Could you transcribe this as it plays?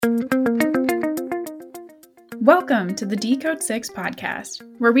Welcome to the Decode 6 podcast,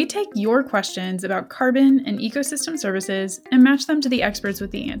 where we take your questions about carbon and ecosystem services and match them to the experts with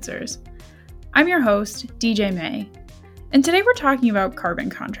the answers. I'm your host, DJ May, and today we're talking about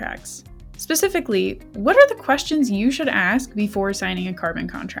carbon contracts. Specifically, what are the questions you should ask before signing a carbon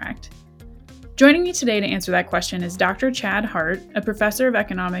contract? Joining me today to answer that question is Dr. Chad Hart, a professor of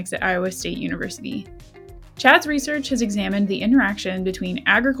economics at Iowa State University. Chad's research has examined the interaction between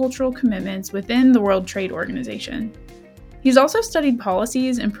agricultural commitments within the World Trade Organization. He's also studied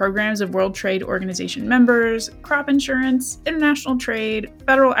policies and programs of World Trade Organization members, crop insurance, international trade,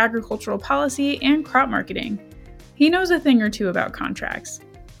 federal agricultural policy, and crop marketing. He knows a thing or two about contracts.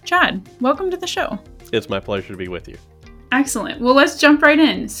 Chad, welcome to the show. It's my pleasure to be with you. Excellent. Well, let's jump right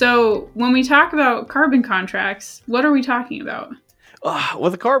in. So when we talk about carbon contracts, what are we talking about?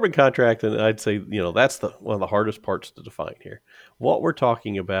 With a carbon contract, and I'd say, that's one of the hardest parts to define here. What we're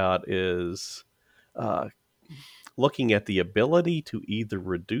talking about is looking at the ability to either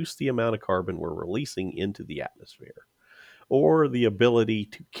reduce the amount of carbon we're releasing into the atmosphere, or the ability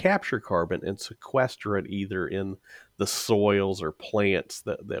to capture carbon and sequester it either in the soils or plants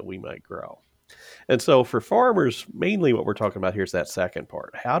that we might grow. And so for farmers, mainly what we're talking about here is that second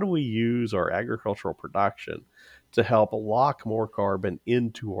part. How do we use our agricultural production to help lock more carbon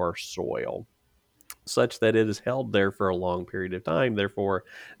into our soil such that it is held there for a long period of time, therefore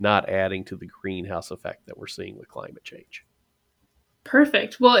not adding to the greenhouse effect that we're seeing with climate change?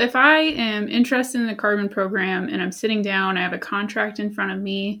 Perfect. Well, if I am interested in the carbon program and I'm sitting down, I have a contract in front of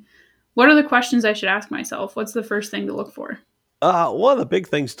me, what are the questions I should ask myself? What's the first thing to look for? One of the big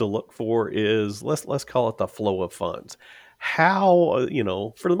things to look for is, let's call it the flow of funds. How,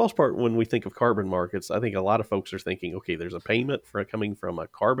 for the most part, when we think of carbon markets, I think a lot of folks are thinking, okay, there's a payment coming from a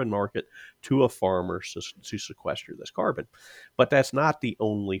carbon market to a farmer to sequester this carbon. But that's not the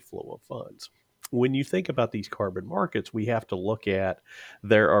only flow of funds. When you think about these carbon markets, we have to look at,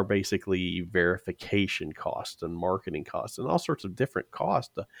 there are basically verification costs and marketing costs and all sorts of different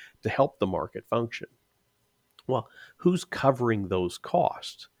costs to help the market function. Well, who's covering those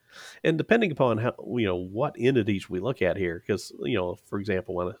costs? And depending upon how, what entities we look at here, because, for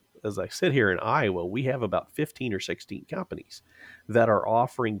example, as I sit here in Iowa, we have about 15 or 16 companies that are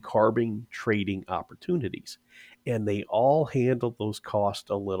offering carbon trading opportunities, and they all handle those costs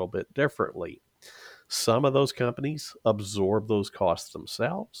a little bit differently. Some of those companies absorb those costs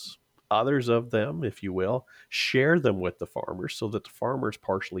themselves. Others of them, if you will, share them with the farmers so that the farmer's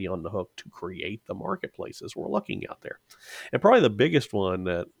partially on the hook to create the marketplaces we're looking out there. And probably the biggest one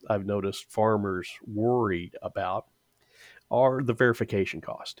that I've noticed farmers worried about are the verification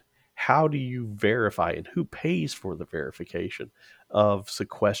cost. How do you verify, and who pays for the verification of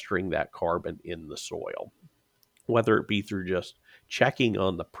sequestering that carbon in the soil? Whether it be through just checking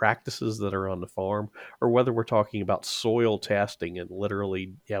on the practices that are on the farm, or whether we're talking about soil testing and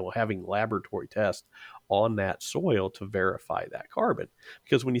literally having laboratory tests on that soil to verify that carbon.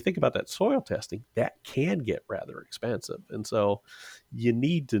 Because when you think about that soil testing, that can get rather expensive. And so you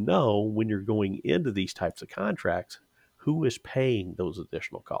need to know, when you're going into these types of contracts, who is paying those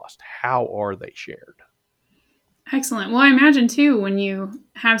additional costs? How are they shared? Excellent. Well, I imagine too, when you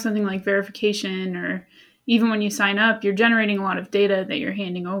have something like verification, or even when you sign up, you're generating a lot of data that you're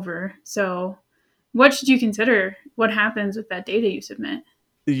handing over. So what should you consider? What happens with that data you submit?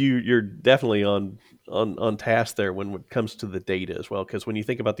 You're definitely on task there when it comes to the data as well. Because when you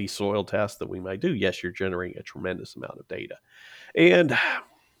think about these soil tests that we might do, yes, you're generating a tremendous amount of data. And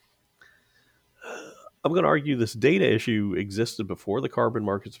I'm going to argue this data issue existed before the carbon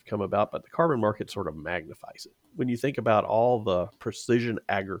markets have come about, but the carbon market sort of magnifies it. When you think about all the precision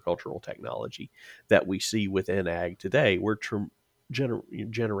agricultural technology that we see within ag today, we're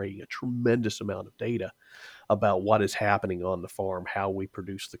generating a tremendous amount of data about what is happening on the farm, how we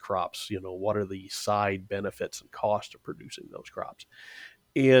produce the crops, what are the side benefits and costs of producing those crops.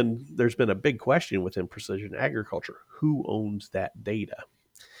 And there's been a big question within precision agriculture: who owns that data?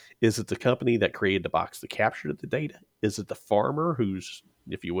 Is it the company that created the box that captured the data? Is it the farmer whose,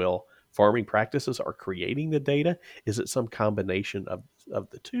 if you will, farming practices are creating the data? Is it some combination of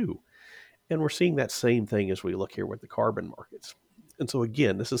the two? And we're seeing that same thing as we look here with the carbon markets. And so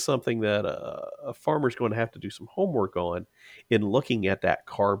again, this is something that a farmer's going to have to do some homework on in looking at that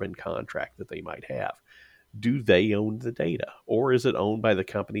carbon contract that they might have. Do they own the data, or is it owned by the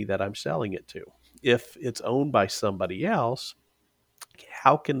company that I'm selling it to? If it's owned by somebody else,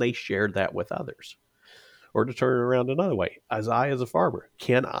 how can they share that with others? Or to turn it around another way, as a farmer,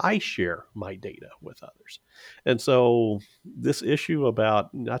 can I share my data with others? And so this issue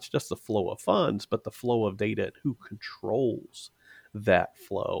about not just the flow of funds, but the flow of data and who controls that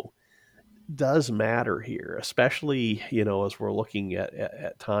flow does matter here, especially, as we're looking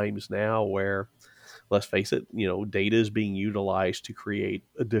at times now where, let's face it, data is being utilized to create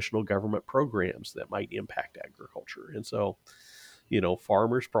additional government programs that might impact agriculture. And so,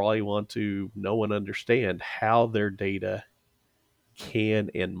 farmers probably want to know and understand how their data can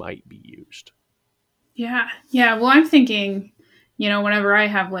and might be used. Yeah. Yeah. Well, I'm thinking, whenever I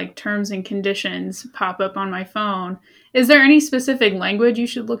have like terms and conditions pop up on my phone, is there any specific language you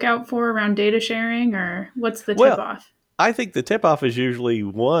should look out for around data sharing, or what's the tip Well, off? I think the tip off is usually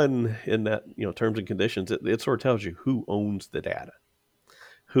one in that, terms and conditions. It sort of tells you who owns the data,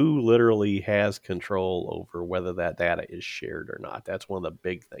 who literally has control over whether that data is shared or not. That's one of the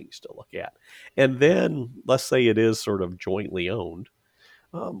big things to look at. And then let's say it is sort of jointly owned.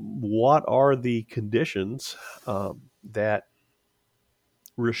 What are the conditions that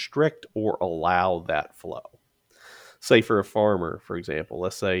restrict or allow that flow? Say for a farmer, for example,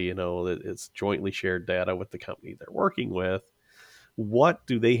 let's say, that it's jointly shared data with the company they're working with. What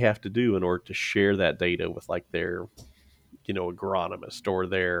do they have to do in order to share that data with like their, agronomist or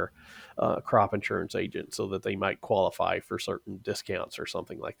their crop insurance agent so that they might qualify for certain discounts or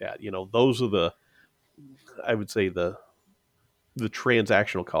something like that? Those are I would say the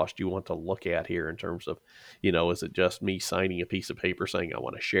transactional cost you want to look at here in terms of, is it just me signing a piece of paper saying I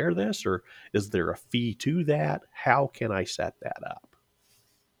want to share this, or is there a fee to that? How can I set that up?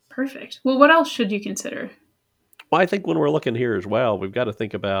 Perfect. Well, what else should you consider? Well, I think when we're looking here as well, we've got to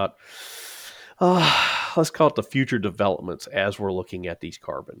think about, let's call it the future developments as we're looking at these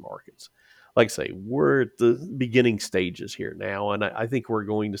carbon markets. Like I say, we're at the beginning stages here now, and I think we're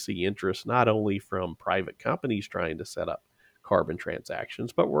going to see interest not only from private companies trying to set up carbon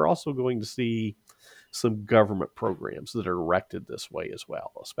transactions, but we're also going to see some government programs that are directed this way as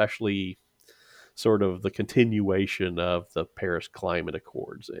well, especially sort of the continuation of the Paris Climate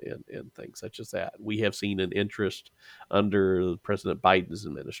Accords and things such as that. We have seen an interest under President Biden's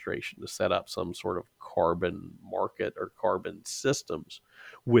administration to set up some sort of carbon market or carbon systems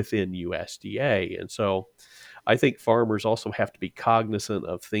within USDA. And so I think farmers also have to be cognizant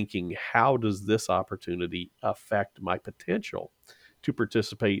of thinking, how does this opportunity affect my potential to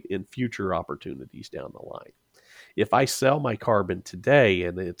participate in future opportunities down the line? If I sell my carbon today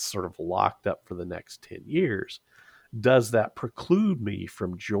and it's sort of locked up for the next 10 years, does that preclude me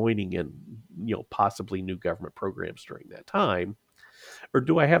from joining in, possibly new government programs during that time? Or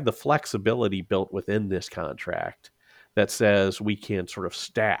do I have the flexibility built within this contract that says we can sort of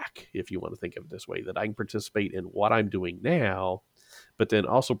stack, if you want to think of it this way, that I can participate in what I'm doing now, but then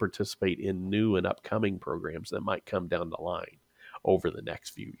also participate in new and upcoming programs that might come down the line over the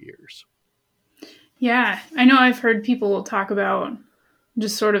next few years? Yeah, I know I've heard people talk about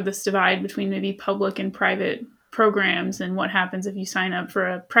just sort of this divide between maybe public and private programs and what happens if you sign up for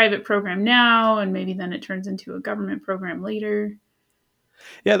a private program now and maybe then it turns into a government program later.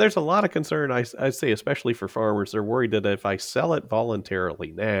 Yeah, there's a lot of concern. I say, especially for farmers, they're worried that if I sell it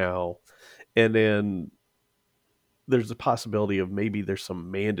voluntarily now, and then there's a possibility of maybe there's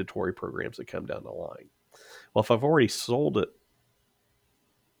some mandatory programs that come down the line. Well, if I've already sold it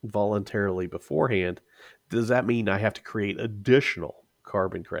voluntarily beforehand, does that mean I have to create additional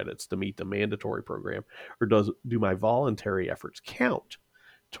carbon credits to meet the mandatory program, or do my voluntary efforts count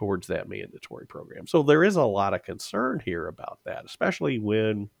towards that mandatory program? So there is a lot of concern here about that, especially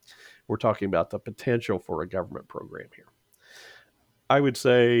when we're talking about the potential for a government program here. I would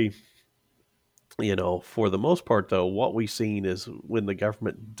say, for the most part, though, what we've seen is when the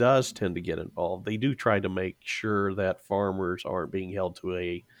government does tend to get involved, they do try to make sure that farmers aren't being held to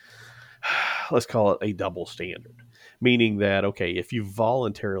a, let's call it a double standard, meaning that, okay, if you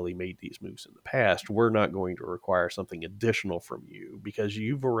voluntarily made these moves in the past, we're not going to require something additional from you because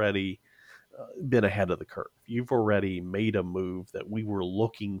you've already been ahead of the curve. You've already made a move that we were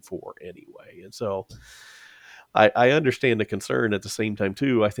looking for anyway. And so I understand the concern. At the same time,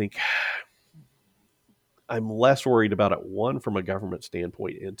 too, I think I'm less worried about it, one, from a government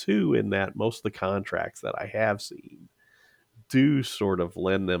standpoint, and two, in that most of the contracts that I have seen do sort of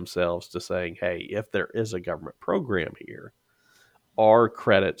lend themselves to saying, hey, if there is a government program here, our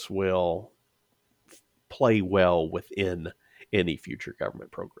credits will play well within any future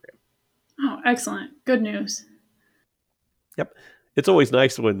government program. Oh, excellent. Good news. Yep. It's always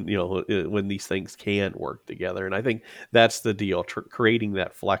nice when, when these things can work together. And I think that's the deal, creating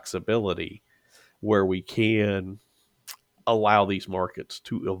that flexibility where we can allow these markets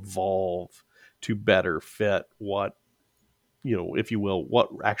to evolve to better fit what, if you will, what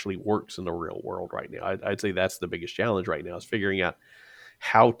actually works in the real world right now. I'd say that's the biggest challenge right now, is figuring out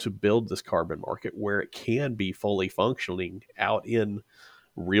how to build this carbon market where it can be fully functioning out in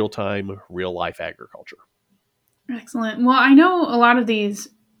real-time, real-life agriculture. Excellent. Well, I know a lot of these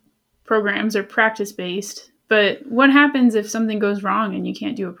programs are practice-based, but what happens if something goes wrong and you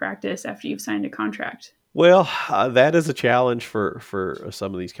can't do a practice after you've signed a contract? Well, that is a challenge for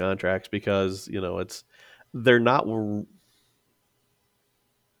some of these contracts because, they're not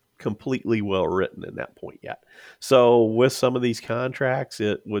completely well written in that point yet. So with some of these contracts,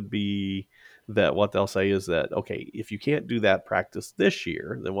 it would be that what they'll say is that, okay, if you can't do that practice this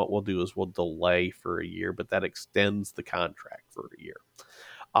year, then what we'll do is we'll delay for a year, but that extends the contract for a year.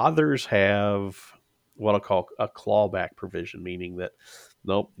 Others have what I'll call a clawback provision, meaning that,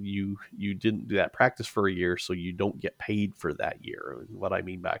 nope, you didn't do that practice for a year, so you don't get paid for that year. And what I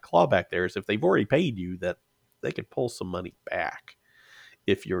mean by a clawback there is if they've already paid you, that they could pull some money back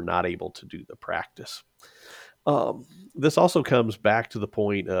if you're not able to do the practice. This also comes back to the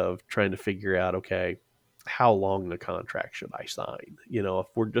point of trying to figure out, okay, how long the contract should I sign? If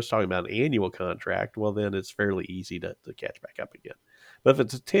we're just talking about an annual contract, well, then it's fairly easy to catch back up again. But if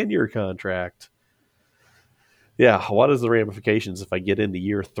it's a 10-year contract, yeah, what is the ramifications if I get into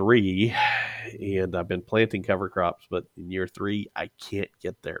year 3 and I've been planting cover crops, but in year 3, I can't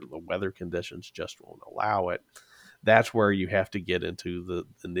get there. The weather conditions just won't allow it. That's where you have to get into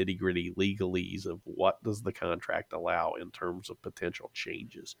the nitty-gritty legalese of what does the contract allow in terms of potential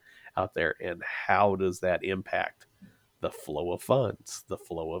changes out there, and how does that impact the flow of funds, the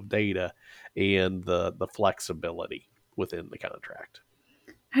flow of data, and the flexibility within the contract.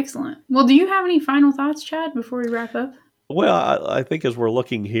 Excellent. Well, do you have any final thoughts, Chad, before we wrap up? Well, I think as we're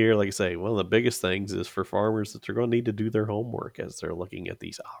looking here, like I say, one of the biggest things is for farmers that they're going to need to do their homework as they're looking at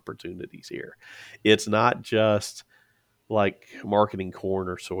these opportunities here. It's not just like marketing corn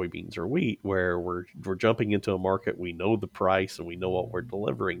or soybeans or wheat where we're jumping into a market, we know the price and we know what we're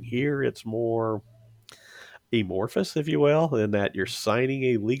delivering. Here it's more amorphous, if you will, in that you're signing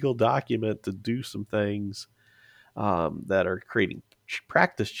a legal document to do some things that are creating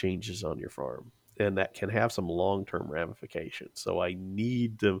practice changes on your farm, and that can have some long-term ramifications. So I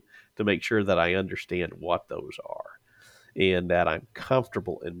need to make sure that I understand what those are and that I'm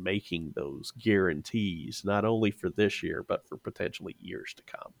comfortable in making those guarantees, not only for this year, but for potentially years to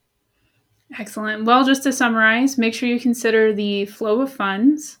come. Excellent. Well, just to summarize, make sure you consider the flow of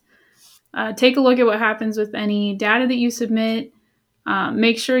funds. Take a look at what happens with any data that you submit.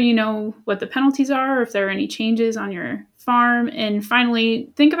 Make sure you know what the penalties are, if there are any changes on your farm. And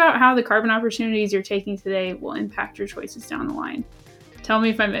finally, think about how the carbon opportunities you're taking today will impact your choices down the line. Tell me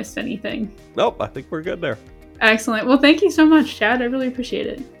if I missed anything. Nope, I think we're good there. Excellent. Well, thank you so much, Chad. I really appreciate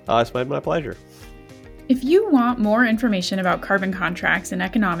it. It's been my pleasure. If you want more information about carbon contracts and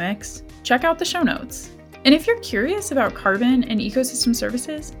economics, check out the show notes. And if you're curious about carbon and ecosystem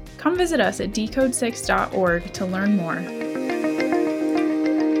services, come visit us at decode6.org to learn more.